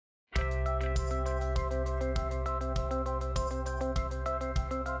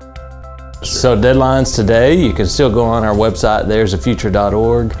So deadlines today, you can still go on our website,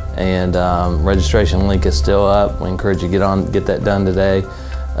 there'safuture.org, and registration link is still up. We encourage you to get that done today.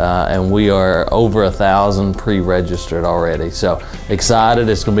 And we are over 1,000 pre-registered already. So excited,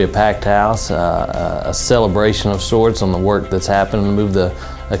 it's going to be a packed house, a celebration of sorts on the work that's happened to move the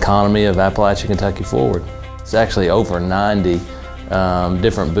economy of Appalachia, Kentucky forward. It's actually over 90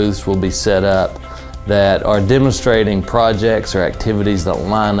 different booths will be set up that are demonstrating projects or activities that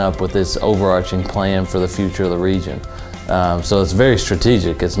line up with this overarching plan for the future of the region. So it's very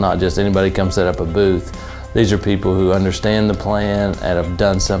strategic. It's not just anybody come set up a booth. These are people who understand the plan and have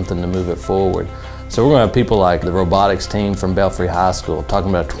done something to move it forward. So we're going to have people like the robotics team from Belfry High School talking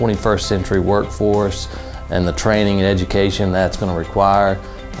about a 21st century workforce and the training and education that's going to require.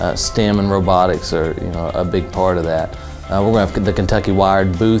 STEM and robotics are a big part of that. We're going to have the Kentucky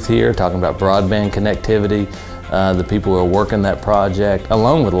Wired booth here talking about broadband connectivity, the people who are working that project,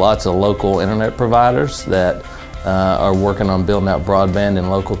 along with lots of local internet providers that are working on building out broadband in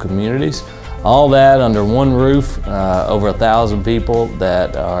local communities. All that under one roof, over 1,000 people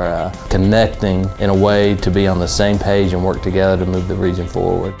that are connecting in a way to be on the same page and work together to move the region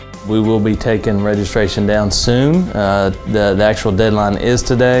forward. We will be taking registration down soon. The actual deadline is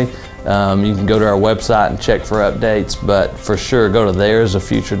today. You can go to our website and check for updates, but for sure go to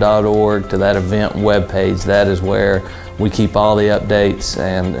there'safuture.org to that event webpage. That is where we keep all the updates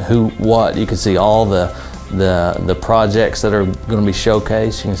and who, what. You can see all the projects that are going to be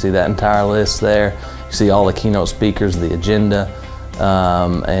showcased. You can see that entire list there. You can see all the keynote speakers, the agenda,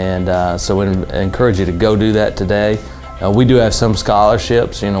 so we encourage you to go do that today. We do have some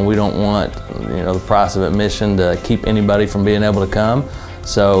scholarships. We don't want the price of admission to keep anybody from being able to come.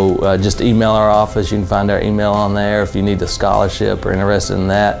 So just email our office. You can find our email on there if you need a scholarship or interested in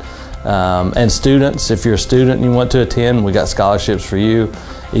that. And students, if you're a student and you want to attend, we got scholarships for you.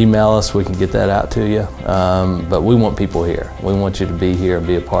 Email us, we can get that out to you. But we want people here. We want you to be here and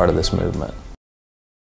be a part of this movement.